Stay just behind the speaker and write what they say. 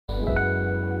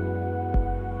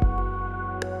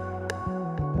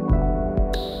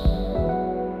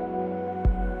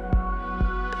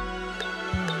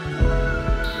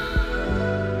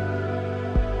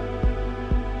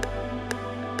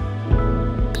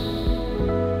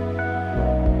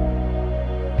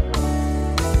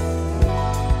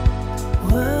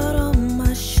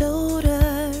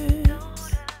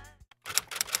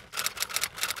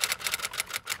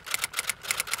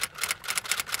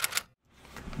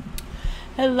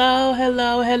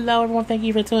Hello, everyone. Thank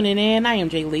you for tuning in. I am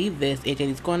JayLee. This is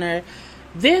JLeesCorner.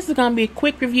 This is going to be a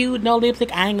quick review. No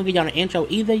lipstick. I ain't going to give y'all an intro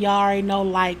either. Y'all already know.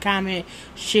 Like, comment,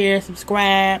 share,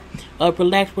 subscribe,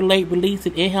 relax, relate, release,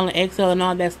 and inhale and exhale, and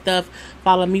all that stuff.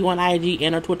 Follow me on IG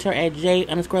and on Twitter at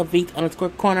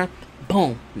J_Beats_Corner.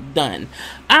 Boom. Done.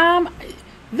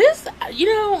 This,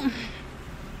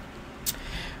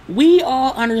 we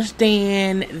all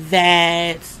understand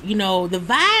that, the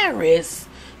virus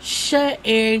shut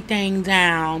everything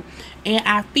down. And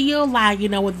I feel like,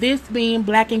 with this being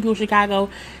Black and Cool Chicago,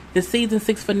 the season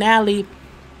 6 finale,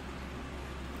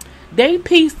 they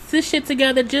pieced this shit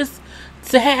together just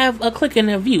to have a click in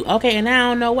the view. Okay, and I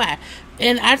don't know why.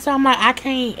 And I told my, I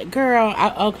can't, girl,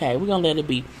 okay, we're gonna let it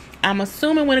be. I'm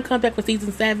assuming when it comes back for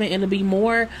season 7, it'll be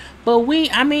more. But we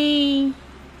could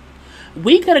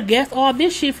have guessed all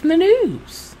this shit from the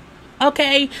news.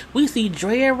 Okay, we see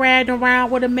Drea riding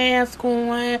around with a mask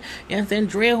on, and then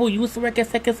Drea, who used to work at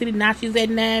Second City, now she's at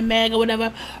 9 Mag or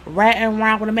whatever, riding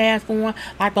around with a mask on,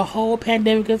 like the whole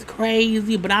pandemic is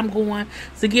crazy. But I'm going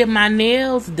to get my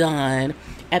nails done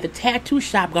at the tattoo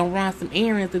shop, gonna run some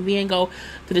errands, and then go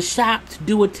to the shop to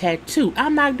do a tattoo.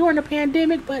 I'm not during the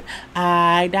pandemic, but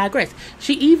I digress.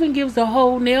 She even gives the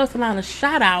whole nail salon a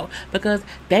shout out because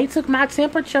they took my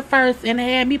temperature first and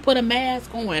had me put a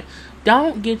mask on.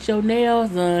 Don't get your nails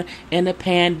done in the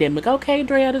pandemic. Okay,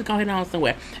 Drea, just go ahead on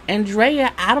somewhere. And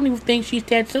Drea, I don't even think she's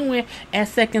tattooing at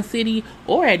Second City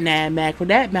or at 9 Mag for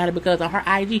that matter, because on her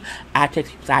IG, I check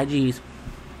people's IGs,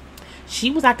 she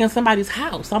was like in somebody's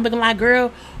house. So I'm looking like,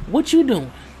 girl, what you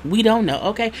doing? We don't know,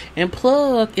 okay? And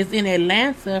Plug is in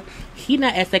Atlanta. He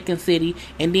not at Second City.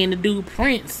 And then the dude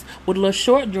Prince with little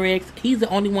short dreads, he's the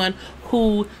only one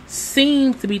who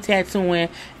seems to be tattooing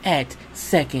at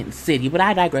Second City. But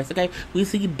I digress, okay? We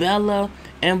see Bella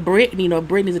and Brittany.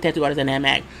 Brittany's a tattoo artist in that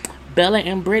Mac. Bella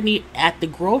and Brittany at the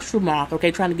grocery market,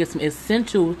 okay, trying to get some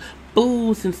essential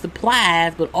foods and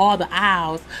supplies, but all the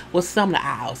aisles, some of the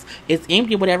aisles, it's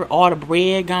empty, whatever. All the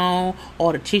bread gone,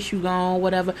 all the tissue gone,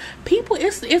 whatever. People,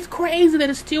 it's crazy that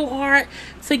it's still hard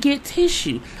to get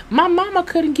tissue. My mama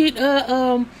couldn't get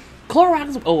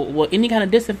Clorox or any kind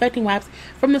of disinfecting wipes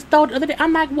from the store the other day.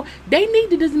 I'm like, well, they need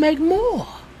to just make more.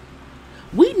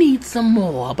 We need some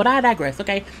more. But I digress,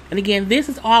 okay? And again, this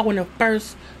is all when it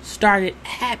first started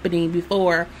happening,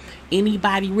 before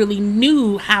anybody really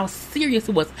knew how serious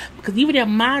it was. Because even at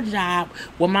my job,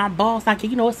 when my boss, like,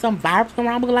 it's some virus going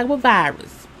around, we're like, what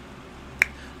virus?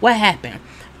 What happened?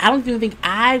 I don't even think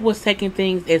I was taking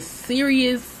things as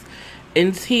serious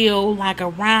until like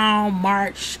around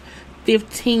March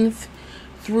 15th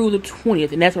through the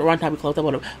 20th, and that's what around time we closed up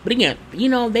on them. But again,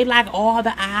 they like all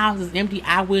the aisles is empty.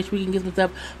 I wish we can get some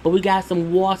stuff, but we got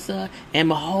some water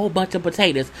and a whole bunch of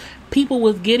potatoes. People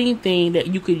was getting things that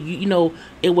you could,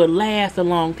 it would last a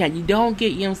long time. You don't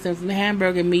get, some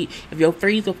hamburger meat if your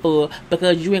freezer full,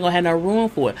 because you ain't gonna have no room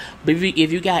for it. But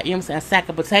if you got, a sack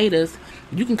of potatoes,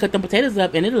 you can cut them potatoes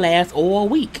up and it'll last all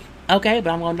week. Okay,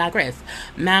 but I'm gonna digress.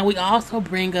 Now we also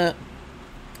bring up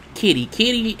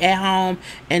Kitty at home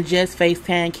and just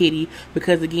FaceTime Kitty,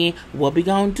 because again, what we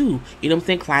gonna do?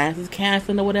 Clients is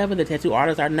canceling or whatever. The tattoo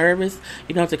artists are nervous,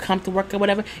 to come to work or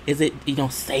whatever. Is it,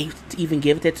 safe to even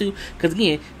give a tattoo? Because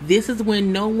again, this is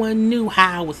when no one knew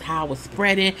how it was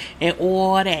spreading and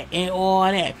all that.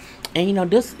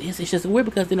 And this it's just weird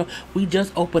because we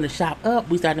just opened the shop up,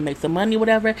 we started to make some money,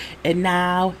 whatever, and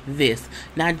now this.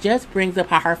 Now just brings up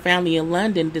how her family in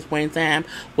London at this point in time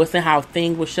was saying how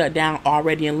things were shut down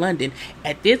already in London.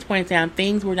 At this point in time,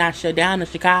 things were not shut down in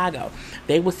Chicago.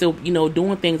 They were still,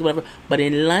 doing things, whatever. But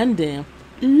in London,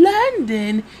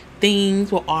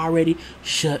 things were already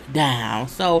shut down.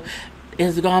 So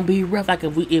it's gonna be rough. Like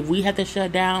if we have to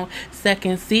shut down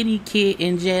Second City, Kid,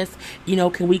 and just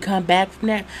can we come back from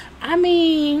that? I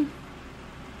mean,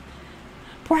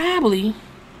 probably.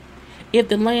 If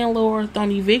the landlords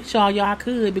don't evict y'all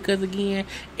could, because again,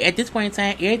 at this point in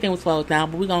time, everything was closed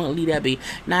down. But we're gonna leave that be.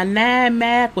 Now 9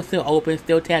 Mag was still open,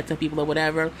 still taxing people or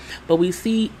whatever. But we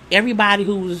see everybody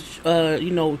who's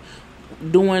doing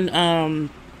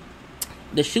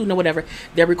the shooting or whatever,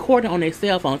 they're recording on their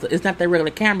cell phones. So it's not their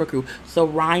regular camera crew. So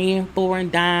Ryan, Thor, and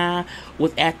Don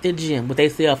was at the gym with their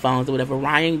cell phones or whatever.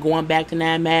 Ryan going back to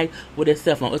 9 Mag with his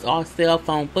cell phone. It's all cell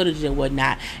phone footage and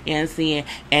whatnot. And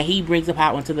he brings up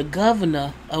how until the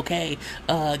governor,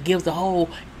 gives the whole,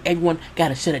 everyone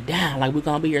gotta shut it down. Like, we're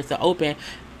gonna be here so open,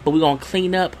 but we're gonna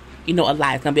clean up a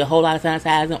lot. It's going to be a whole lot of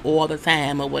sanitizing all the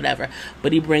time or whatever.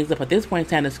 But he brings up at this point in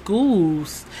time, the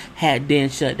schools had then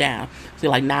shut down. So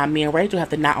like, now me and Rachel have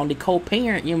to not only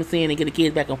co-parent, you know what I'm saying, and get the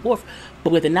kids back and forth, but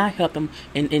we have to not help them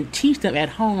and teach them at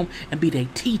home and be their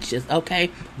teachers, okay?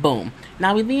 Boom.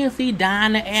 Now we then see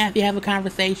Donna and Athy have a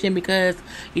conversation because,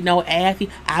 Athy,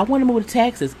 I want to move to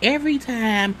Texas. Every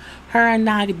time her and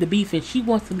I get the beef and she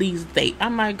wants to leave the state,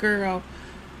 I'm like, girl,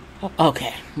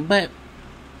 okay. But,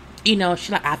 she's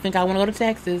like, I think I want to go to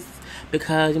Texas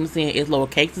because, I'm saying, it's lower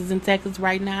cases in Texas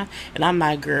right now. And I'm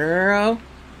like, girl,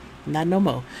 not no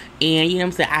more. And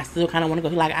I'm saying, I still kind of want to go.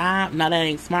 He's like, no, that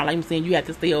ain't smart. Like I'm saying, you have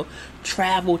to still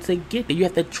travel to get there. You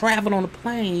have to travel on a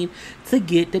plane to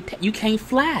get you can't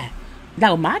fly.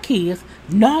 Now my kids,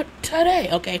 not today.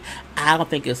 Okay, I don't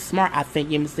think it's smart. I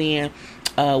think I'm saying,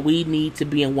 we need to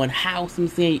be in one house. I'm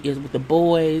saying, is with the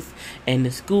boys and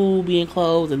the school being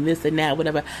closed and this and that,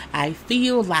 whatever. I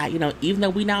feel like even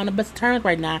though we're not on the best terms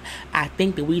right now, I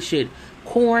think that we should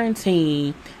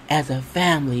quarantine as a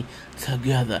family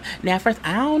together. Now, first,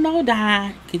 I don't know,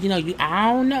 Don, because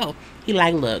I don't know. He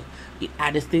like, look,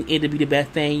 I just think it'd be the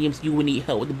best thing. You would need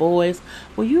help with the boys.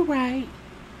 Well, you're right.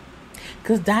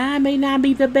 Because Don may not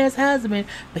be the best husband,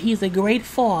 but he's a great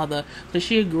father. So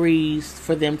she agrees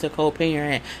for them to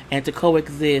co-parent and to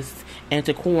coexist and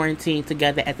to quarantine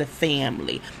together as a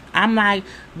family. I'm like,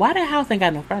 why the house ain't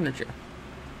got no furniture?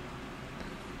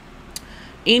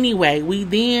 Anyway, we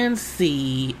then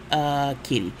see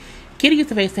Kitty. Kitty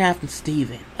gets a FaceTime from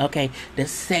Steven, okay, the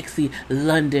sexy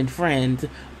London friend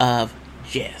of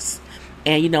Jess.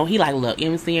 And, he like, look, you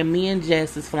know what I'm saying? Me and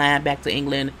Jess is flying back to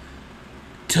England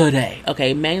today,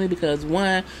 okay? Mainly because,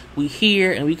 one, we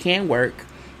here and we can't work.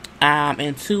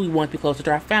 And two, we want to be closer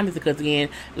to our families because, again,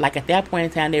 like at that point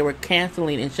in time, they were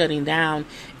canceling and shutting down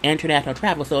international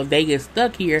travel. So if they get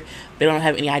stuck here, they don't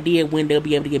have any idea when they'll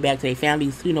be able to get back to their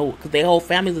families, because their whole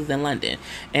families is in London.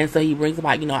 And so he brings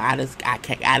about, I just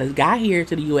got here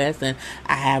to the U.S. and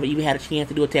I haven't even had a chance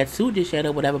to do a tattoo just yet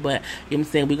or whatever. But, you know what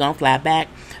I'm saying, we're going to fly back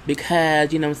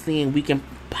because, you know what I'm saying, we can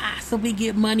possibly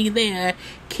get money there,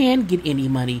 can't get any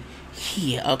money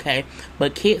here, okay?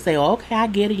 But kids say, okay, I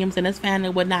get it, you know what I'm saying, that's family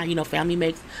and whatnot, family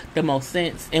makes the most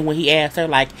sense. And when he asked her,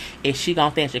 like, is she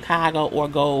gonna stay in Chicago or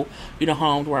go,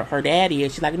 home where her dad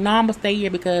is, she's like, no, I'm gonna stay here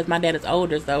because my dad is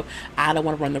older, so I don't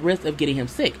want to run the risk of getting him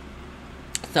sick.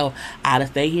 So I'll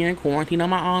just stay here in quarantine on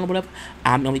my own or whatever.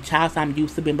 I'm the only child, so I'm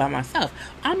used to being by myself.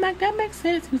 I'm like, that makes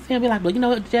sense. I'm saying, be like, but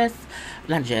not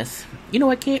Jess, you know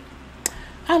what, kid?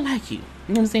 I like you.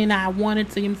 You know what I'm saying? I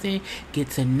wanted to, get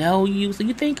to know you. So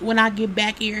you think when I get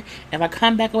back here, if I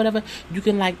come back or whatever, you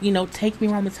can, take me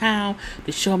around the town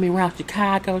to show me around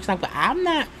Chicago. She's like, but I'm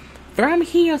not from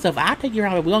here, so if I take you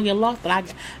around, we're going to get lost.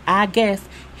 But I guess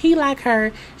he like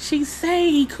her. She say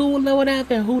he cool or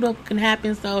whatever, and who the can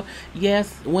happen. So,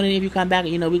 yes, when any of you come back,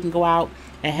 we can go out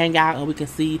and hang out, and we can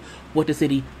see what the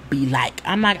city be like.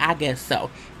 I'm like, I guess so.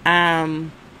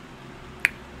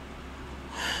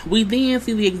 We then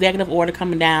see the executive order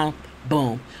coming down.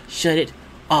 Boom. Shut it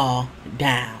all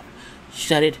down.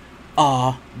 Shut it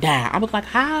all down. I was like,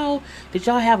 how did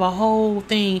y'all have a whole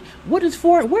thing? What is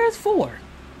for? Where's for?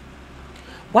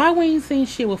 Why we ain't seen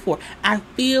shit before? I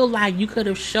feel like you could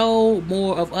have showed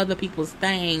more of other people's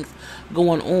things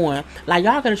going on. Like,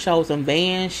 y'all could have showed some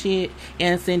van shit.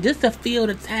 And saying, just to fill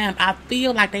the time, I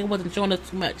feel like they wasn't showing us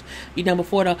too much.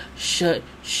 Before the shut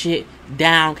shit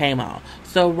down came on.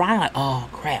 So Ryan like, oh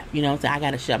crap, so I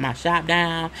gotta shut my shop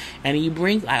down. And he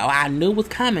brings like, oh, I knew it was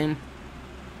coming.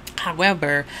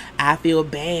 However, I feel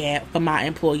bad for my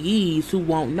employees who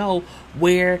won't know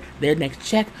where their next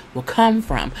check will come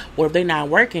from. Or if they're not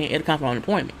working, it'll come from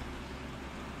unemployment.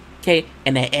 Okay,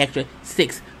 and that extra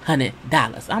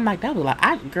 $600. I'm like, that was like,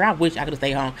 I wish I could have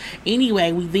stayed home.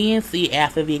 Anyway, we then see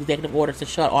after the executive order to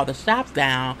shut all the shops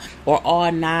down or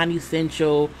all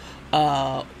non-essential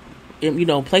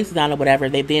places down or whatever,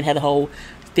 they then had the whole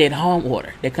stay-at-home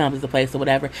order that comes to the place or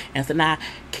whatever. And so now,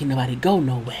 can't nobody go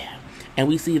nowhere. And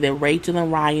we see that Rachel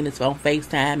and Ryan is on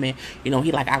FaceTime, and,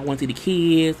 he like, I want to see the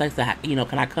kids. Like, so,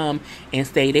 can I come and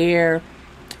stay there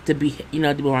to be,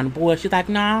 to be around the boys? She's like,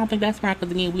 no, I don't think that's smart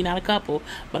because, again, we not a couple.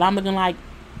 But I'm looking like,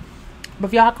 but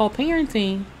if y'all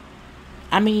co-parenting,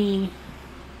 I mean,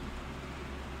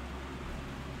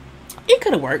 it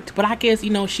could have worked. But I guess,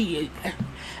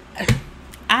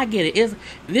 I get it.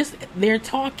 They're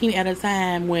talking at a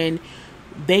time when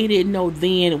they didn't know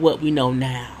then what we know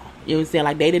now. You know what I'm saying?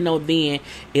 Like, they didn't know then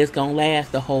it's going to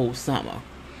last the whole summer.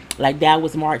 Like, that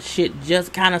was March shit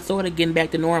just kind of sort of getting back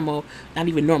to normal. Not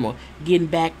even normal. Getting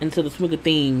back into the swing of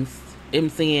things, you know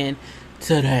what I'm saying,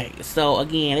 today. So,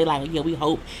 again, they're like, we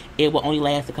hope it will only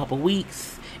last a couple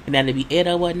weeks. and that'll be it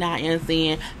or whatnot, you know what I'm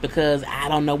saying? Because I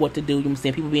don't know what to do, you know what I'm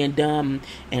saying? People being dumb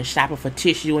and shopping for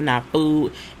tissue and not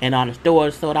food, and all the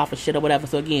stores sold off for shit or whatever.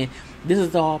 So again, this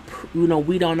is all, you know,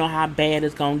 we don't know how bad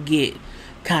it's gonna get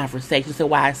conversation. So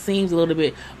why it seems a little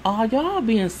bit, oh, y'all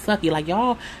being sucky, like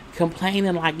y'all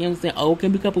complaining, like, you know what I'm saying, oh, it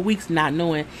can be a couple weeks, not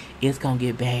knowing it's gonna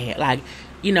get bad. Like,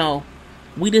 you know,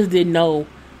 we just didn't know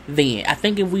then. I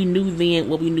think if we knew then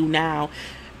what we knew now,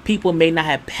 people may not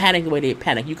have panicked the way they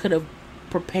panicked. You could have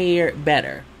prepared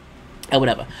better or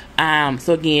whatever.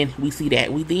 So again, we see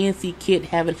that. We then see Kit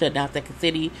having shut down Second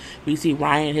City. We see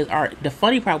Ryan, his art. The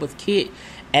funny part was Kit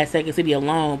at Second City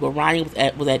alone, but Ryan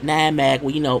was at 9 Mag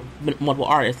with, you know, multiple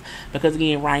artists, because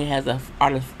again, Ryan has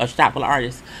a shop full of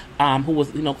artists who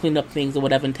was, you know, cleaning up things or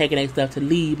whatever and taking their stuff to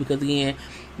leave, because again,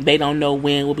 they don't know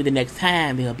when will be the next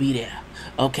time they'll be there.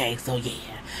 Okay, so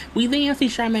yeah, we then see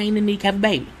Charmaine and Nick have a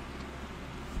baby.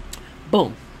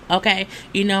 Boom. Okay,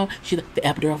 you know, the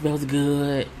epidural feels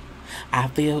good. I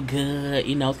feel good.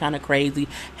 You know, it's kind of crazy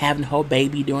having a whole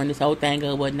baby during this whole thing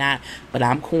or whatnot. But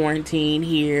I'm quarantined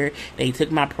here. They took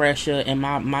my pressure and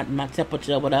my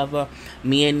temperature, whatever.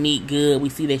 Me and Neat good. We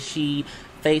see that she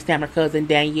FaceTime her cousin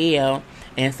Danielle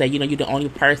and say, you know, you're the only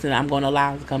person I'm going to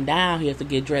allow to come down here to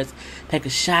get dressed, take a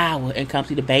shower, and come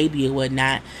see the baby or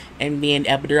whatnot. And then the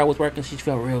epidural was working. She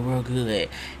felt real, real good.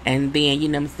 And then, you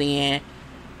know what I'm saying,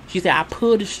 she said, I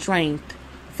pulled the strength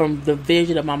from the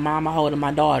vision of my mama holding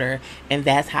my daughter, and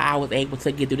that's how I was able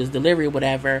to get through this delivery or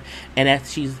whatever. And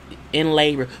as she's in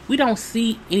labor, we don't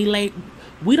see any labor.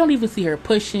 We don't even see her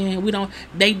pushing.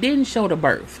 They didn't show the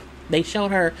birth. They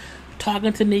showed her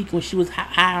talking to Nick when she was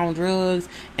high on drugs,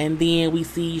 and then we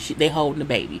see they holding the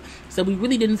baby. So we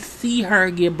really didn't see her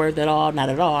give birth at all, not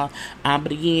at all.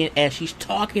 But again, as she's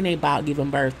talking about giving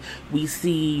birth, we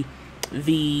see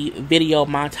the video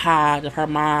montage of her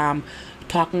mom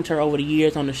talking to her over the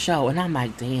years on the show, and I'm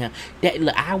like, damn,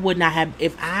 look, I would not have,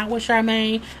 if I was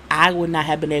Charmaine, I would not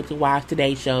have been able to watch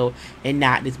today's show and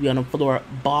not just be on the floor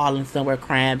bawling somewhere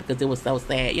crying because it was so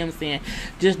sad. You know what I'm saying?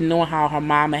 Just knowing how her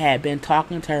mama had been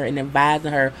talking to her and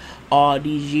advising her all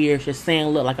these years, just saying,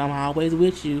 look, like, I'm always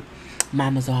with you,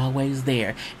 mama's always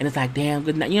there. And it's like, damn,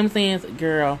 good night. You know what I'm saying?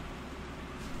 Girl,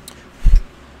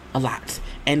 a lot.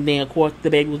 And then, of course, the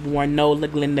baby was born Nola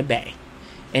Glinda Bay,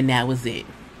 and that was it.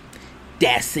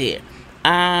 That's it.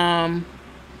 I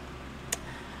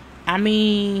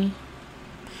mean,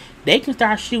 they can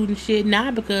start shooting shit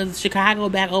now because Chicago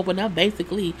back open up,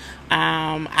 basically.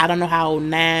 I don't know how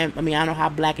I don't know how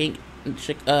Black Ink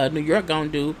New York gonna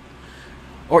do.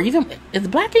 Or even, is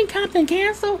Black Ink Compton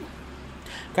canceled?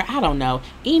 Girl, I don't know.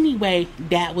 Anyway,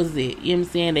 that was it. You know what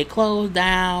I'm saying? They closed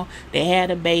down. They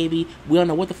had a baby. We don't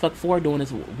know what the fuck for doing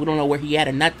this. We don't know where he at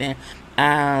or nothing.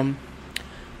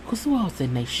 Who else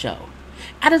in they show?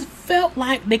 I just felt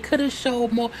like they could have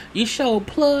showed more. You showed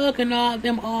Plug and all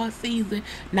them all season.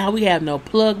 Now we have no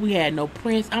Plug. We had no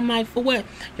Prince. I'm like, for what?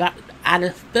 Y'all, I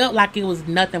just felt like it was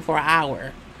nothing for an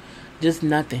hour. Just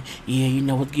nothing. Yeah, you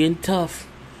know, it's getting tough.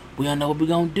 We don't know what we're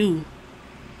going to do.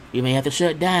 You may have to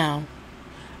shut down.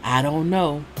 I don't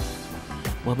know.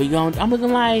 What we going to... I'm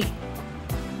looking like...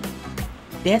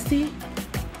 That's it?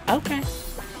 Okay.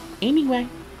 Anyway,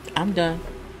 I'm done.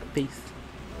 Peace.